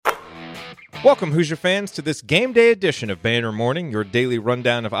Welcome, Hoosier fans, to this game day edition of Banner Morning, your daily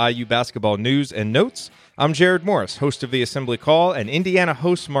rundown of IU basketball news and notes. I'm Jared Morris, host of the Assembly Call, and Indiana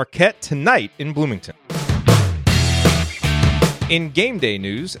hosts Marquette tonight in Bloomington. In game day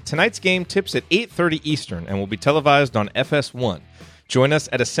news, tonight's game tips at 8:30 Eastern and will be televised on FS1. Join us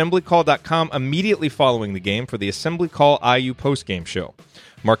at assemblycall.com immediately following the game for the Assembly Call IU postgame show.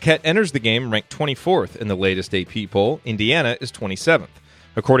 Marquette enters the game ranked 24th in the latest AP poll. Indiana is 27th.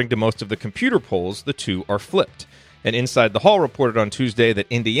 According to most of the computer polls, the two are flipped. And Inside the Hall reported on Tuesday that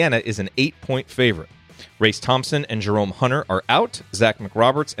Indiana is an 8-point favorite. Race Thompson and Jerome Hunter are out. Zach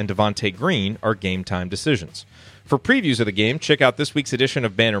McRoberts and Devontae Green are game-time decisions. For previews of the game, check out this week's edition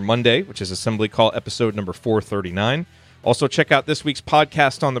of Banner Monday, which is Assembly Call episode number 439. Also, check out this week's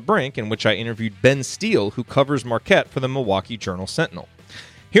podcast On the Brink, in which I interviewed Ben Steele, who covers Marquette for the Milwaukee Journal-Sentinel.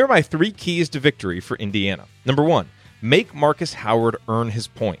 Here are my 3 keys to victory for Indiana. Number 1. Make Marcus Howard earn his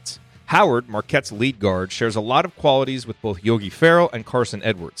points. Howard, Marquette's lead guard, shares a lot of qualities with both Yogi Ferrell and Carson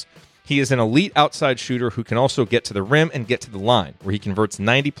Edwards. He is an elite outside shooter who can also get to the rim and get to the line, where he converts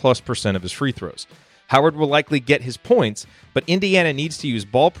 90+% of his free throws. Howard will likely get his points, but Indiana needs to use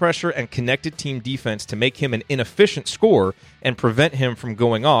ball pressure and connected team defense to make him an inefficient scorer and prevent him from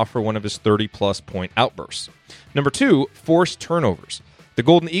going off for one of his 30-plus point outbursts. Number 2, force turnovers. The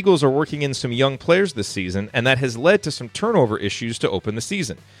Golden Eagles are working in some young players this season, and that has led to some turnover issues to open the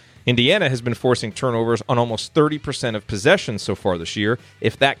season. Indiana has been forcing turnovers on almost 30% of possessions so far this year.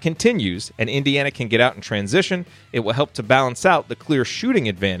 If that continues, and Indiana can get out in transition, it will help to balance out the clear shooting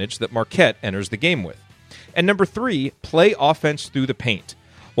advantage that Marquette enters the game with. And number 3, play offense through the paint.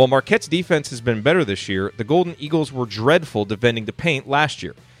 While Marquette's defense has been better this year, the Golden Eagles were dreadful defending the paint last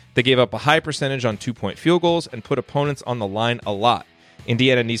year. They gave up a high percentage on 2-point field goals and put opponents on the line a lot.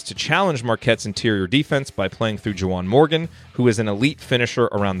 Indiana needs to challenge Marquette's interior defense by playing through Juwan Morgan, who is an elite finisher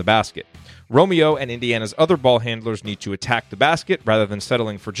around the basket. Romeo and Indiana's other ball handlers need to attack the basket rather than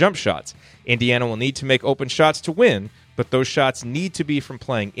settling for jump shots. Indiana will need to make open shots to win, but those shots need to be from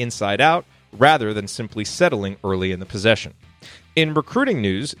playing inside out rather than simply settling early in the possession. In recruiting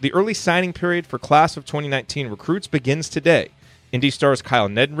news, the early signing period for class of 2019 recruits begins today. Indy Star's Kyle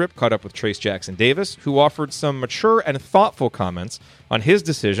Neddenrip caught up with Trayce Jackson-Davis, who offered some mature and thoughtful comments on his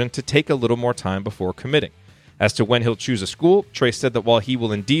decision to take a little more time before committing. As to when he'll choose a school, Trayce said that while he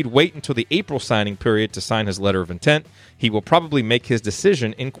will indeed wait until the April signing period to sign his letter of intent, he will probably make his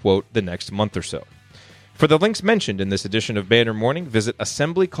decision in, quote, the next month or so. For the links mentioned in this edition of Banner Morning, visit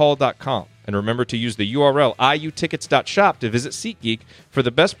assemblycall.com. And remember to use the URL iutickets.shop to visit SeatGeek for the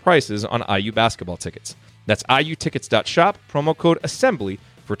best prices on IU basketball tickets. That's iutickets.shop, promo code ASSEMBLY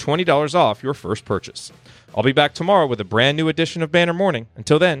for $20 off your first purchase. I'll be back tomorrow with a brand new edition of Banner Morning.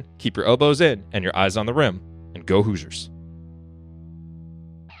 Until then, keep your elbows in and your eyes on the rim, and go Hoosiers.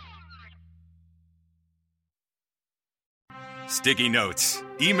 Sticky notes,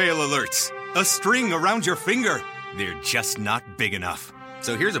 email alerts, a string around your finger. They're just not big enough.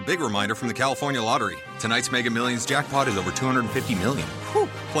 So here's a big reminder from the California Lottery. Tonight's Mega Millions jackpot is over $250 million. Whew.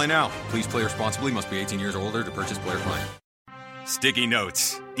 Play now. Please play responsibly. Must be 18 years or older to purchase player client. Sticky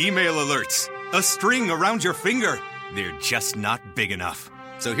notes, email alerts, a string around your finger. They're just not big enough.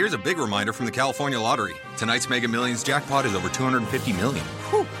 So here's a big reminder from the California Lottery. Tonight's Mega Millions jackpot is over $250 million.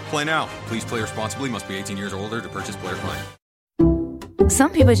 Whew. Play now. Please play responsibly. Must be 18 years or older to purchase player client.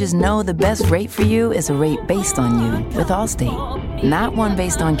 Some people just know the best rate for you is a rate based on you with Allstate. Not one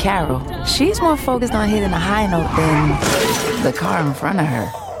based on Carol. She's more focused on hitting a high note than the car in front of her.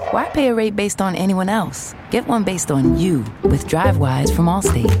 Why pay a rate based on anyone else? Get one based on you with DriveWise from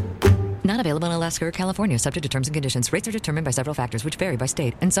Allstate. Not available in Alaska or California, subject to terms and conditions. Rates are determined by several factors, which vary by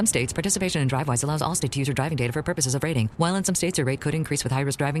state. In some states, participation in DriveWise allows Allstate to use your driving data for purposes of rating. While in some states, your rate could increase with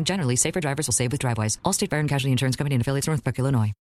high-risk driving. Generally, safer drivers will save with DriveWise. Allstate Fire and Casualty Insurance Company and affiliates, Northbrook, Illinois.